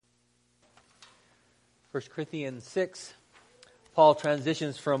1 Corinthians 6, Paul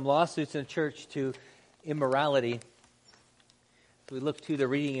transitions from lawsuits in church to immorality. We look to the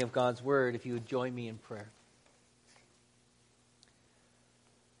reading of God's Word, if you would join me in prayer.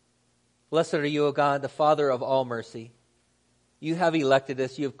 Blessed are you, O God, the Father of all mercy. You have elected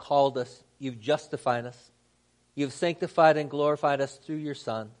us, you have called us, you've justified us. You have sanctified and glorified us through your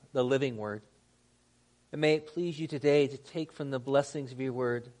Son, the living Word. And may it please you today to take from the blessings of your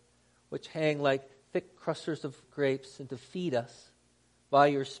Word, which hang like thick clusters of grapes, and to feed us by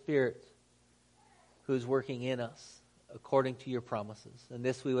your Spirit, who is working in us according to your promises. And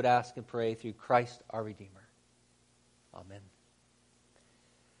this we would ask and pray through Christ our Redeemer. Amen.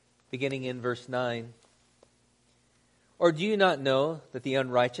 Beginning in verse 9. Or do you not know that the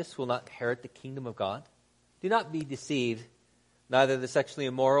unrighteous will not inherit the kingdom of God? Do not be deceived. Neither the sexually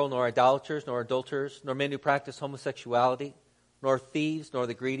immoral, nor idolaters, nor adulterers, nor men who practice homosexuality, nor thieves, nor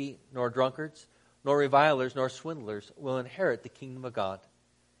the greedy, nor drunkards, nor revilers, nor swindlers will inherit the kingdom of God.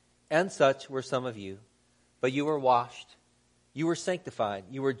 And such were some of you. But you were washed, you were sanctified,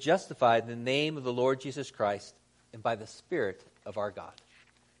 you were justified in the name of the Lord Jesus Christ and by the Spirit of our God.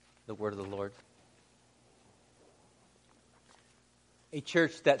 The word of the Lord. A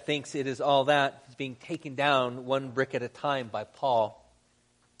church that thinks it is all that is being taken down one brick at a time by Paul.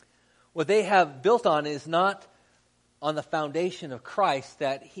 What they have built on is not on the foundation of Christ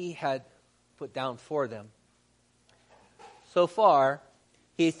that he had put down for them. So far,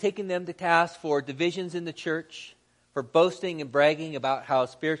 he has taken them to task for divisions in the church, for boasting and bragging about how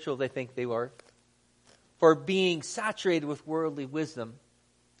spiritual they think they were, for being saturated with worldly wisdom,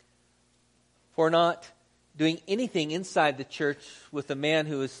 for not doing anything inside the church with a man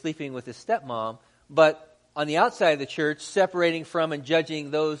who is sleeping with his stepmom, but on the outside of the church, separating from and judging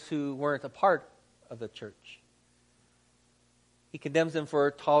those who weren't a part of the church. He condemns them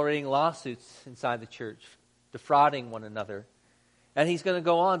for tolerating lawsuits inside the church, defrauding one another. And he's going to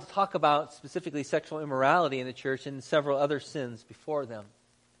go on to talk about specifically sexual immorality in the church and several other sins before them.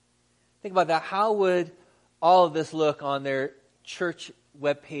 Think about that. How would all of this look on their church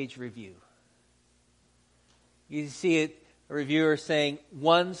webpage review? You see it, a reviewer saying,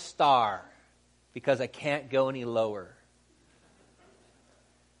 1 star, because I can't go any lower.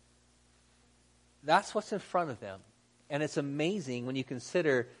 That's what's in front of them. And it's amazing when you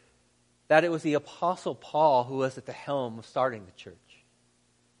consider that it was the Apostle Paul who was at the helm of starting the church.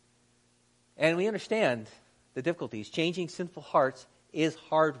 And we understand the difficulties. Changing sinful hearts is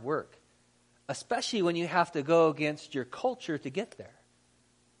hard work, especially when you have to go against your culture to get there.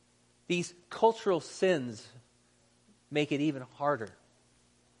 These cultural sins make it even harder.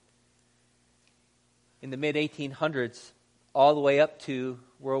 In the mid-1800s, all the way up to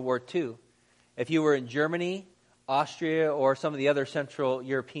World War II, if you were in Germany, Austria, or some of the other Central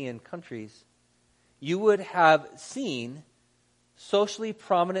European countries, you would have seen socially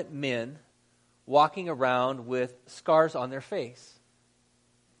prominent men walking around with scars on their face.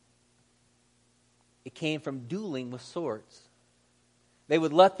 It came from dueling with swords. They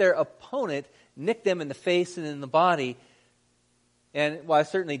would let their opponent nick them in the face and in the body. And while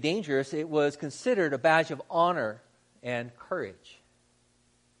certainly dangerous, it was considered a badge of honor and courage.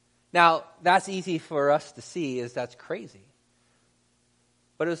 Now, that's easy for us to see as that's crazy.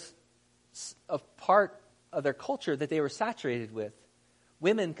 But it was a part of their culture that they were saturated with.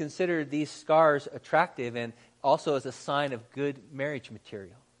 Women considered these scars attractive and also as a sign of good marriage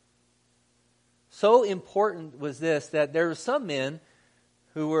material. So important was this that there were some men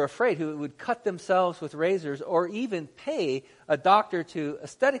who were afraid, who would cut themselves with razors or even pay a doctor to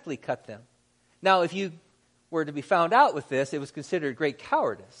aesthetically cut them. Now, if you were to be found out with this, it was considered great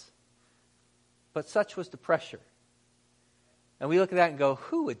cowardice. But such was the pressure. And we look at that and go,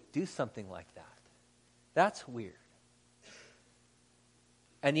 who would do something like that? That's weird.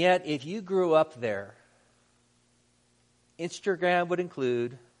 And yet, if you grew up there, Instagram would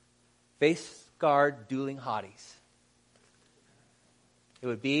include face-scarred dueling hotties. It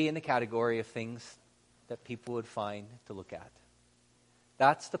would be in the category of things that people would find to look at.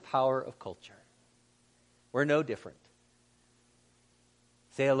 That's the power of culture. We're no different.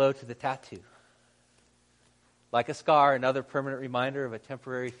 Say hello to the tattoo. Like a scar, another permanent reminder of a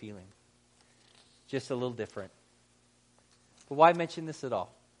temporary feeling. Just a little different. But why mention this at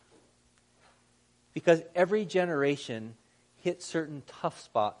all? Because every generation hits certain tough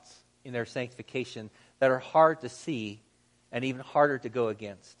spots in their sanctification that are hard to see and even harder to go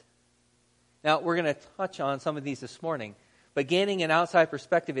against. Now, we're going to touch on some of these this morning, but gaining an outside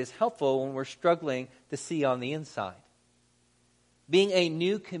perspective is helpful when we're struggling to see on the inside. Being a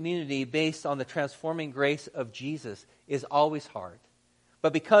new community based on the transforming grace of Jesus is always hard.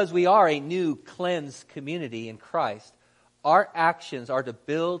 But because we are a new, cleansed community in Christ, our actions are to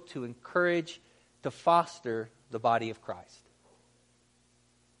build, to encourage, to foster the body of Christ.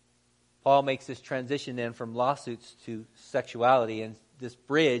 Paul makes this transition then from lawsuits to sexuality, and this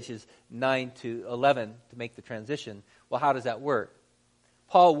bridge is 9 to 11 to make the transition. Well, how does that work?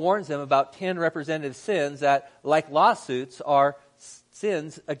 Paul warns them about 10 representative sins that, like lawsuits, are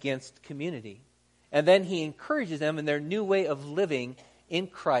sins against community. And then he encourages them in their new way of living in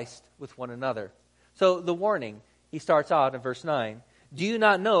Christ with one another. So the warning, he starts out in verse 9. Do you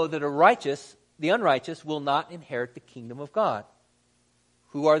not know that the unrighteous will not inherit the kingdom of God?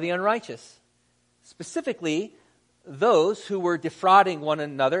 Who are the unrighteous? Specifically, those who were defrauding one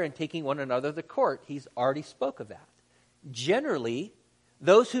another and taking one another to court. He's already spoke of that. Generally,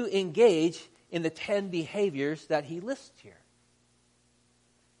 those who engage in the 10 behaviors that he lists here.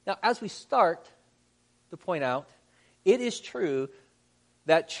 Now, as we start to point out, it is true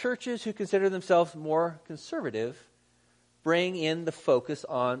that churches who consider themselves more conservative bring in the focus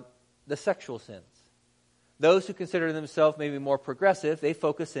on the sexual sins. Those who consider themselves maybe more progressive, they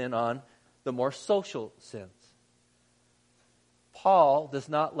focus in on the more social sins. Paul does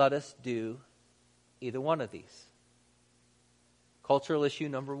not let us do either one of these. Cultural issue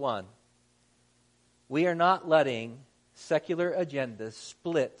number 1. We are not letting secular agendas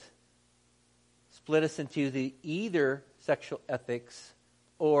split us into the either sexual ethics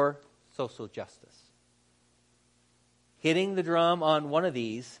or social justice. Hitting the drum on one of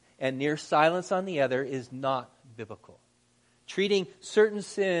these and near silence on the other is not biblical. Treating certain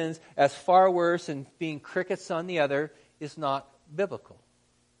sins as far worse and being crickets on the other is not biblical.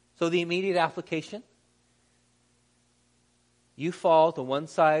 So the immediate application, you fall to one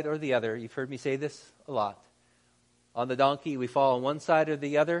side or the other. You've heard me say this a lot. On the donkey, we fall on one side or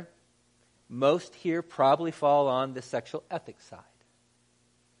the other. Most here probably fall on the sexual ethics side.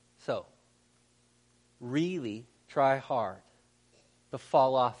 So, really try hard to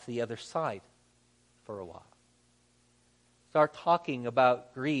fall off the other side for a while. Start talking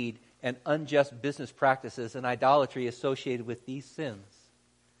about greed and unjust business practices and idolatry associated with these sins.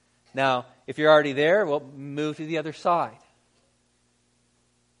 Now, if you're already there, well, move to the other side.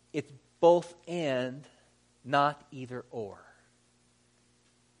 It's both and, not either or.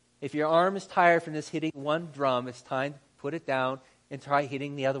 If your arm is tired from this hitting one drum, it's time to put it down and try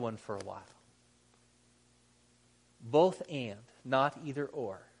hitting the other one for a while. Both and, not either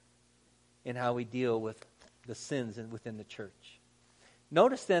or, in how we deal with the sins within the church.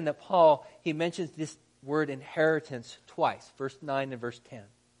 Notice then that Paul, he mentions this word inheritance twice, verse 9 and verse 10.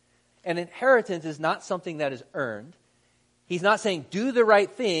 And inheritance is not something that is earned. He's not saying do the right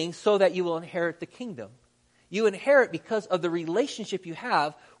thing so that you will inherit the kingdom. You inherit because of the relationship you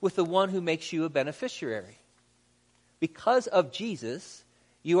have with the one who makes you a beneficiary. Because of Jesus,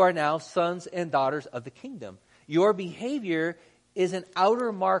 you are now sons and daughters of the kingdom. Your behavior is an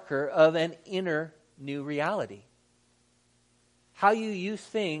outer marker of an inner new reality. How you use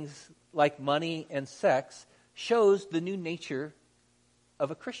things like money and sex shows the new nature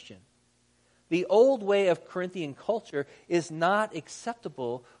of a Christian. The old way of Corinthian culture is not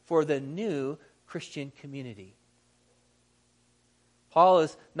acceptable for the new Christian community. Paul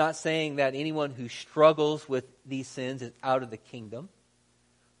is not saying that anyone who struggles with these sins is out of the kingdom.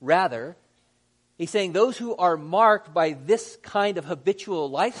 Rather, he's saying those who are marked by this kind of habitual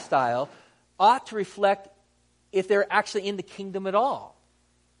lifestyle ought to reflect if they're actually in the kingdom at all.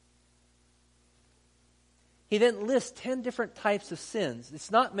 He then lists 10 different types of sins.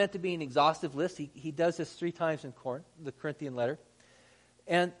 It's not meant to be an exhaustive list. He does this 3 times in the Corinthian letter.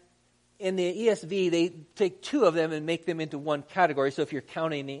 And in the ESV, they take 2 of them and make them into one category. So if you're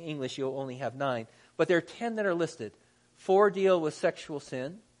counting in English, you'll only have 9. But there are 10 that are listed. 4 deal with sexual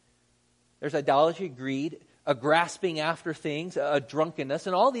sin. There's idolatry, greed, a grasping after things, a drunkenness,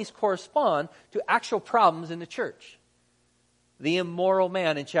 and all these correspond to actual problems in the church. The immoral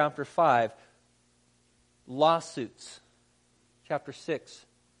man in chapter 5, lawsuits, chapter 6,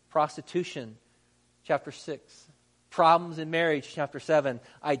 prostitution, chapter 6, problems in marriage, chapter 7,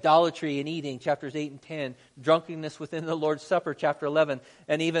 idolatry in eating, chapters 8 and 10, drunkenness within the Lord's Supper, chapter 11,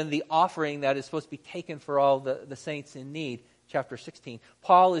 and even the offering that is supposed to be taken for all the saints in need, chapter 16.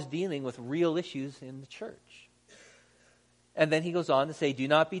 Paul is dealing with real issues in the church. And then he goes on to say, do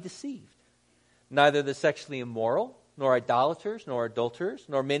not be deceived. Neither the sexually immoral, nor idolaters, nor adulterers,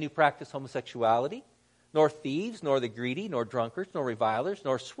 nor men who practice homosexuality, nor thieves, nor the greedy, nor drunkards, nor revilers,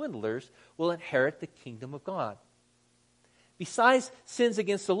 nor swindlers will inherit the kingdom of God. Besides sins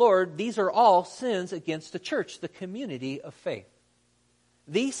against the Lord, these are all sins against the church, the community of faith.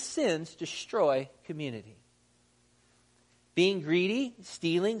 These sins destroy community. Being greedy,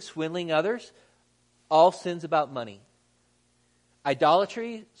 stealing, swindling others, all sins about money.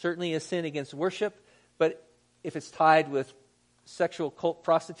 Idolatry certainly is sin against worship, but if it's tied with sexual cult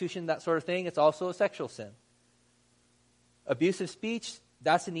prostitution, that sort of thing, it's also a sexual sin. Abusive speech,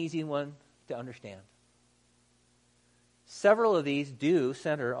 that's an easy one to understand. Several of these do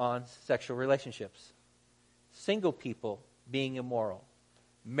center on sexual relationships. Single people being immoral,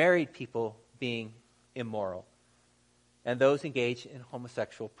 married people being immoral, and those engaged in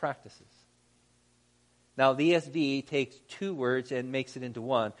homosexual practices. Now, the ESV takes two words and makes it into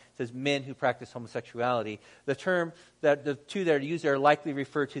one. It says men who practice homosexuality. The two that are used there likely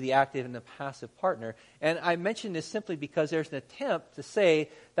refer to the active and the passive partner. And I mention this simply because there's an attempt to say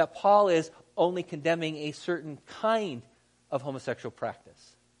that Paul is only condemning a certain kind of homosexual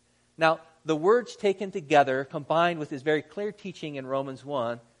practice. Now, the words taken together, combined with his very clear teaching in Romans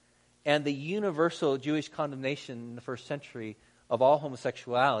 1, and the universal Jewish condemnation in the first century of all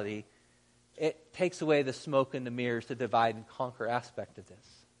homosexuality, it takes away the smoke and the mirrors, the divide and conquer aspect of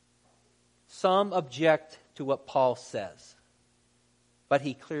this. Some object to what Paul says, but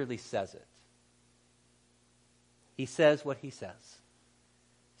he clearly says it. He says what he says.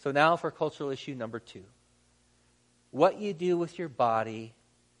 So now for cultural issue number 2. What you do with your body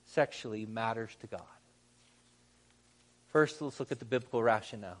sexually matters to God. First, let's look at the biblical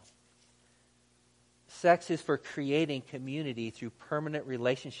rationale. Sex is for creating community through permanent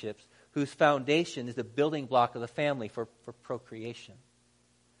relationships whose foundation is the building block of the family for procreation.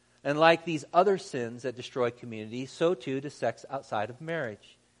 And like these other sins that destroy community, so too does sex outside of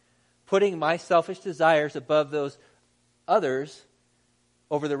marriage. Putting my selfish desires above those others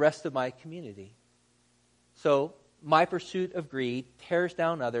over the rest of my community. So, my pursuit of greed tears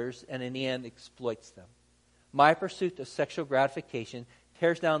down others and in the end exploits them. My pursuit of sexual gratification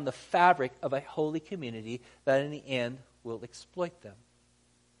tears down the fabric of a holy community that in the end will exploit them.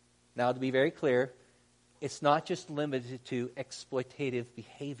 Now, to be very clear, it's not just limited to exploitative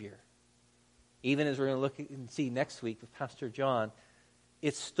behavior. Even as we're going to look and see next week with Pastor John,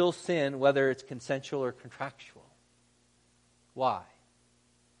 it's still sin whether it's consensual or contractual. Why?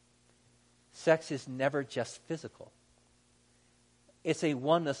 Sex is never just physical. It's a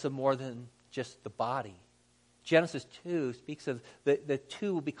oneness of more than just the body. Genesis 2 speaks of the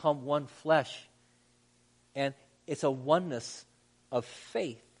two will become one flesh. And it's a oneness of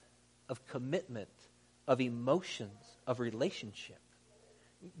faith, of commitment, of emotions, of relationship.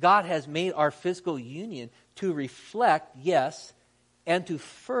 God has made our physical union to reflect, yes, and to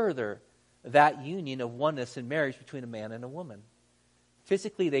further that union of oneness in marriage between a man and a woman.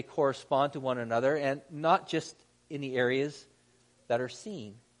 Physically, they correspond to one another, and not just in the areas that are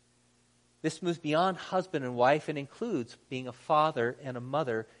seen. This moves beyond husband and wife and includes being a father and a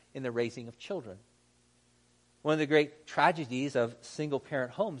mother in the raising of children. One of the great tragedies of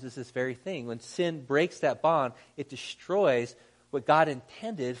single-parent homes is this very thing. When sin breaks that bond, it destroys what God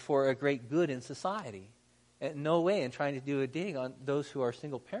intended for a great good in society. And no way in trying to do a dig on those who are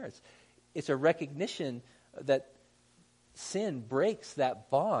single parents. It's a recognition that sin breaks that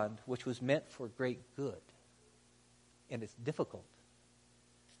bond which was meant for great good. And it's difficult.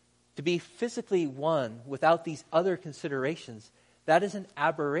 To be physically one without these other considerations, that is an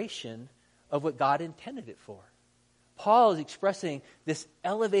aberration of what God intended it for. Paul is expressing this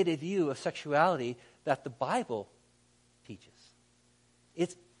elevated view of sexuality that the Bible teaches.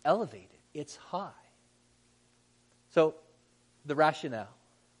 It's elevated. It's high. So, the rationale.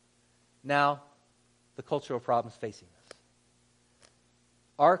 Now, the cultural problems facing us.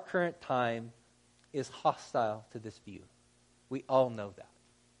 Our current time is hostile to this view. We all know that.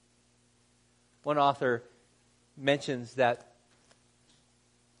 One author mentions that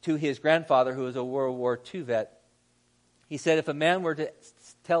to his grandfather, who was a World War II vet, he said, if a man were to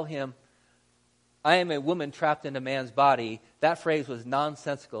tell him, I am a woman trapped in a man's body, that phrase was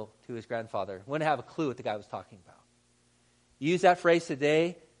nonsensical to his grandfather. Wouldn't have a clue what the guy was talking about. Use that phrase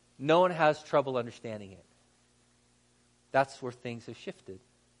today, no one has trouble understanding it. That's where things have shifted.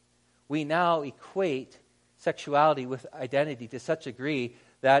 We now equate sexuality with identity to such a degree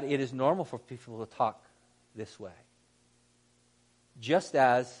that it is normal for people to talk this way. Just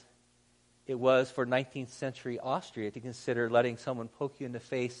as it was for 19th century Austria to consider letting someone poke you in the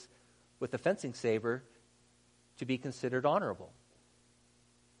face with a fencing saber to be considered honorable.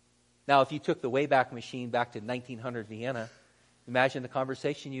 Now, if you took the Wayback Machine back to 1900 Vienna, imagine the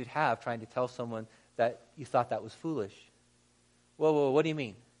conversation you'd have trying to tell someone that you thought that was foolish. Whoa, what do you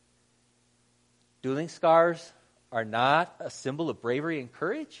mean? Dueling scars are not a symbol of bravery and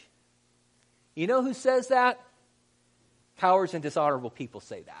courage? You know who says that? Cowards and dishonorable people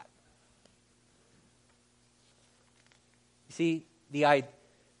say that. You see, the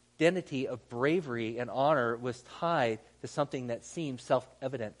identity of bravery and honor was tied to something that seemed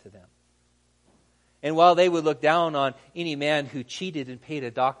self-evident to them. And while they would look down on any man who cheated and paid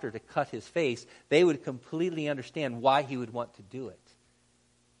a doctor to cut his face, they would completely understand why he would want to do it.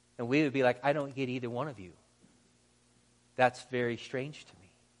 And we would be like, I don't get either one of you. That's very strange to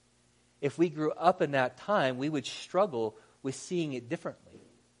me. If we grew up in that time, we would struggle with seeing it differently.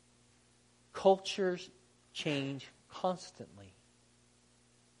 Cultures change constantly.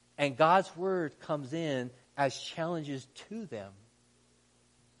 And God's word comes in as challenges to them.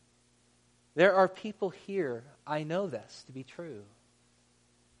 There are people here, I know this to be true.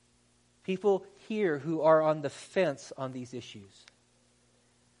 People here who are on the fence on these issues.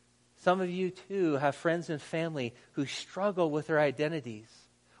 Some of you too have friends and family who struggle with their identities,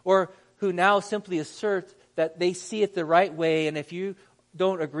 or who now simply assert that they see it the right way, and if you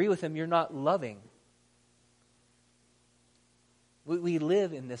don't agree with them, you're not loving. We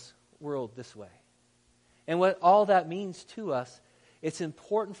live in this world this way. And what all that means to us, it's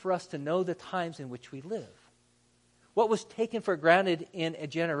important for us to know the times in which we live. What was taken for granted in a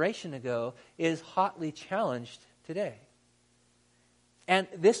generation ago is hotly challenged today. And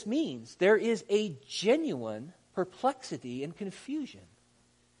this means there is a genuine perplexity and confusion.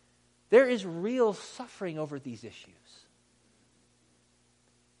 There is real suffering over these issues.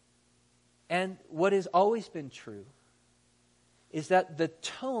 And what has always been true is that the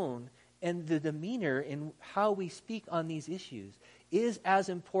tone and the demeanor in how we speak on these issues is as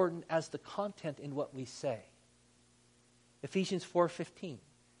important as the content in what we say. Ephesians 4:15,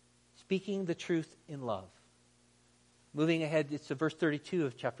 speaking the truth in love. Moving ahead, it's to verse 32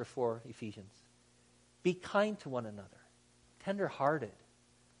 of chapter 4, Ephesians. Be kind to one another, tender-hearted,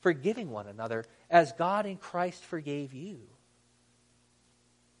 forgiving one another, as God in Christ forgave you.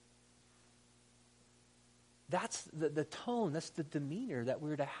 That's the tone, that's the demeanor that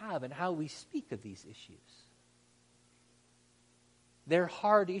we're to have and how we speak of these issues. They're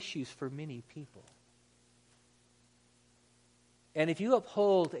hard issues for many people. And if you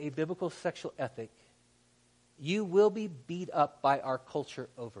uphold a biblical sexual ethic, you will be beat up by our culture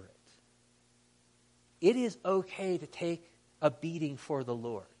over it. It is okay to take a beating for the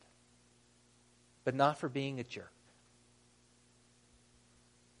Lord, but not for being a jerk.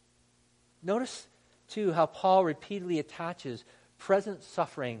 Notice, too, how Paul repeatedly attaches present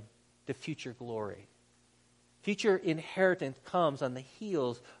suffering to future glory. Future inheritance comes on the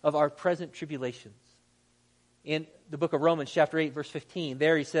heels of our present tribulations. In the book of Romans, chapter 8, verse 15,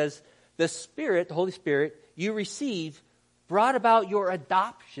 there he says, the Spirit, the Holy Spirit, you received, brought about your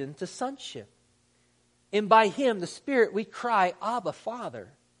adoption to sonship. And by Him, the Spirit, we cry, Abba,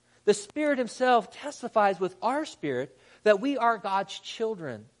 Father. The Spirit Himself testifies with our spirit that we are God's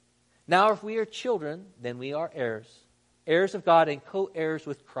children. Now, if we are children, then we are heirs, heirs of God and co-heirs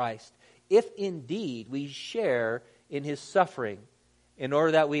with Christ, if indeed we share in His suffering, in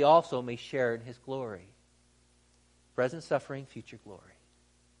order that we also may share in His glory. Present suffering, future glory.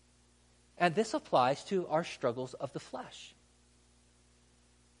 And this applies to our struggles of the flesh.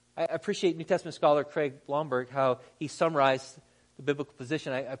 I appreciate New Testament scholar Craig Blomberg, how he summarized the biblical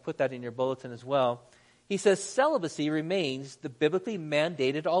position. I put that in your bulletin as well. He says, celibacy remains the biblically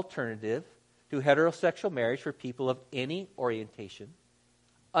mandated alternative to heterosexual marriage for people of any orientation,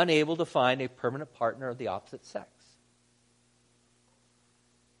 unable to find a permanent partner of the opposite sex.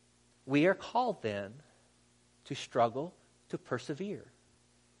 We are called then to struggle, to persevere.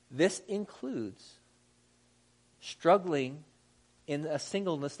 This includes struggling in a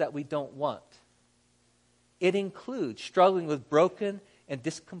singleness that we don't want. It includes struggling with broken and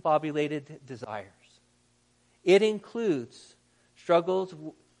discombobulated desires. It includes struggles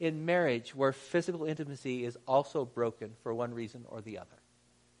in marriage where physical intimacy is also broken for one reason or the other.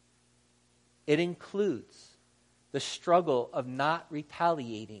 It includes the struggle of not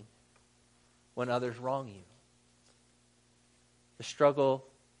retaliating when others wrong you. The struggle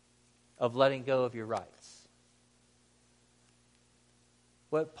of letting go of your rights.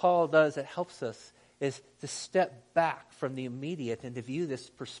 What Paul does that helps us is to step back from the immediate and to view this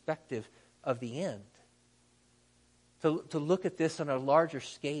perspective of the end. To look at this on a larger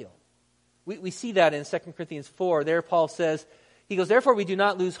scale. We see that in 2 Corinthians 4. There Paul says, he goes, therefore we do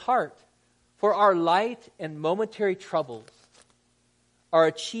not lose heart, for our light and momentary troubles are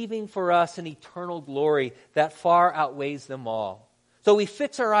achieving for us an eternal glory that far outweighs them all. So we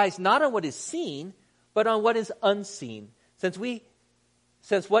fix our eyes not on what is seen, but on what is unseen. Since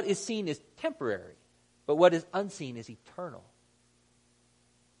what is seen is temporary, but what is unseen is eternal.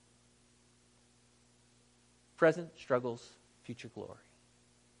 Present struggles, future glory.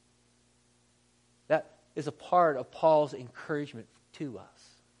 That is a part of Paul's encouragement to us,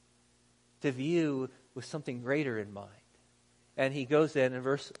 to view with something greater in mind. And he goes then in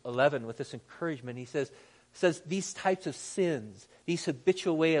verse 11 with this encouragement. He says these types of sins, these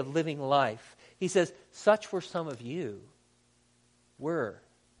habitual way of living life, he says, such were some of you,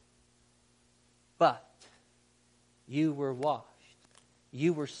 but you were washed,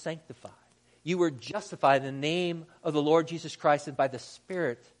 you were sanctified, you were justified in the name of the Lord Jesus Christ and by the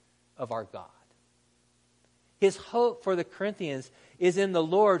Spirit of our God. His hope for the Corinthians is in the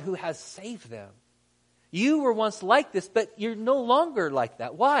Lord who has saved them. You were once like this, but you're no longer like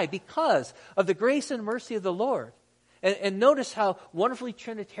that. Why? Because of the grace and mercy of the Lord. And notice how wonderfully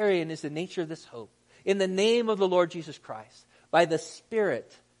Trinitarian is the nature of this hope. In the name of the Lord Jesus Christ, by the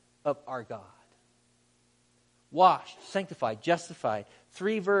Spirit of our God. Washed, sanctified, justified.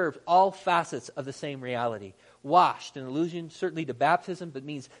 3 verbs, all facets of the same reality. Washed, an allusion certainly to baptism, but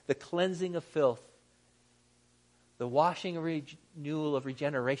means the cleansing of filth. The washing and renewal of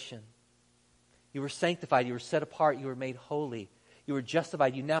regeneration. You were sanctified, you were set apart, you were made holy. You were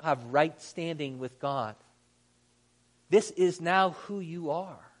justified, you now have right standing with God. This is now who you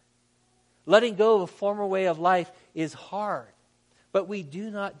are. Letting go of a former way of life is hard, but we do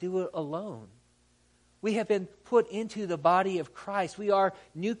not do it alone. We have been put into the body of Christ. We are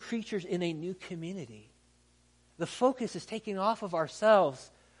new creatures in a new community. The focus is taken off of ourselves,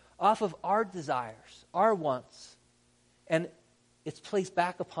 off of our desires, our wants, and it's placed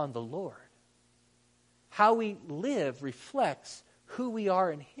back upon the Lord. How we live reflects who we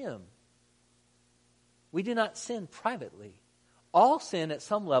are in Him. We do not sin privately. All sin at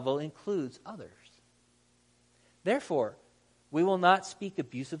some level includes others. Therefore, we will not speak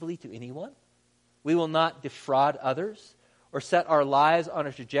abusively to anyone. We will not defraud others or set our lives on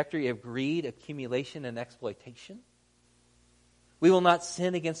a trajectory of greed, accumulation, and exploitation. We will not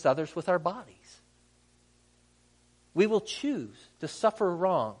sin against others with our bodies. We will choose to suffer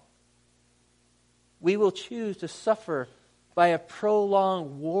wrong. We will choose to suffer by a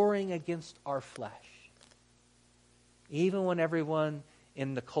prolonged warring against our flesh. Even when everyone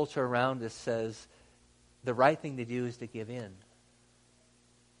in the culture around us says the right thing to do is to give in.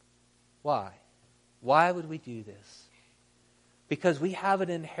 Why? Why would we do this? Because we have an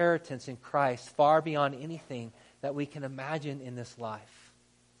inheritance in Christ far beyond anything that we can imagine in this life.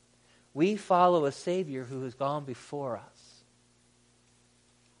 We follow a Savior who has gone before us,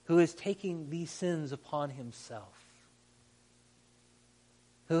 who is taking these sins upon Himself,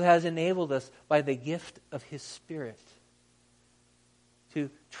 who has enabled us by the gift of His Spirit to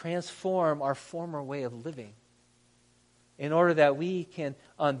transform our former way of living in order that we can,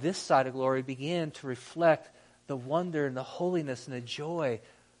 on this side of glory, begin to reflect the wonder and the holiness and the joy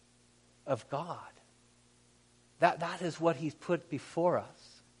of God. That is what He's put before us.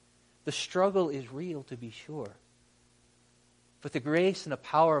 The struggle is real, to be sure. But the grace and the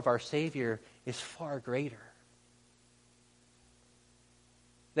power of our Savior is far greater.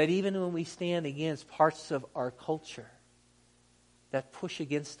 That even when we stand against parts of our culture that push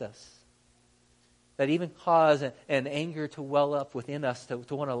against us, that even cause an anger to well up within us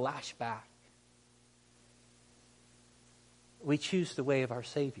to want to lash back, we choose the way of our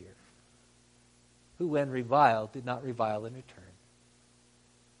Savior, who when reviled did not revile in return,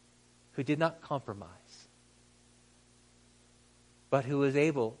 who did not compromise, but who was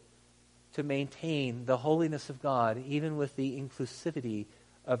able to maintain the holiness of God even with the inclusivity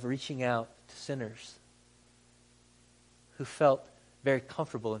of reaching out to sinners who felt very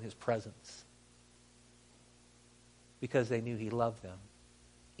comfortable in His presence because they knew He loved them,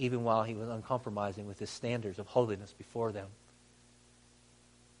 even while He was uncompromising with His standards of holiness before them.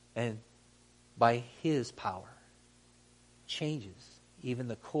 And by His power, changes even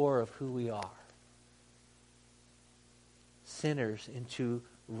the core of who we are. Sinners into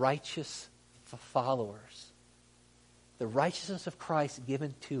righteous followers. The righteousness of Christ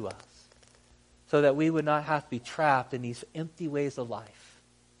given to us so that we would not have to be trapped in these empty ways of life,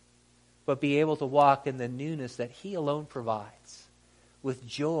 but be able to walk in the newness that He alone provides, with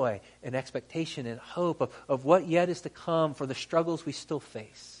joy and expectation and hope of what yet is to come for the struggles we still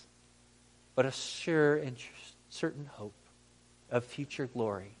face, but a sure and certain hope of future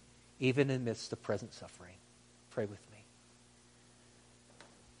glory, even amidst the present suffering. Pray with me.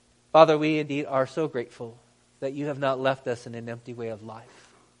 Father, we indeed are so grateful that You have not left us in an empty way of life.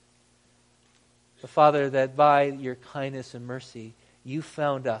 But Father, that by Your kindness and mercy, You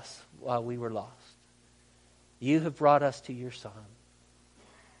found us while we were lost. You have brought us to Your Son.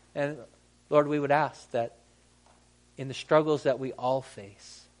 And Lord, we would ask that in the struggles that we all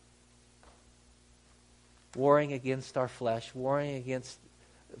face, warring against our flesh, warring against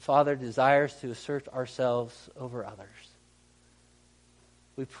Father, desires to assert ourselves over others.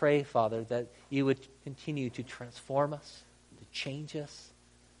 We pray, Father, that you would continue to transform us, to change us.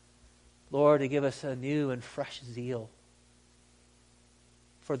 Lord, to give us a new and fresh zeal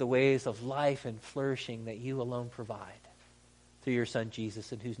for the ways of life and flourishing that you alone provide. Through your Son,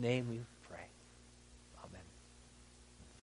 Jesus, in whose name we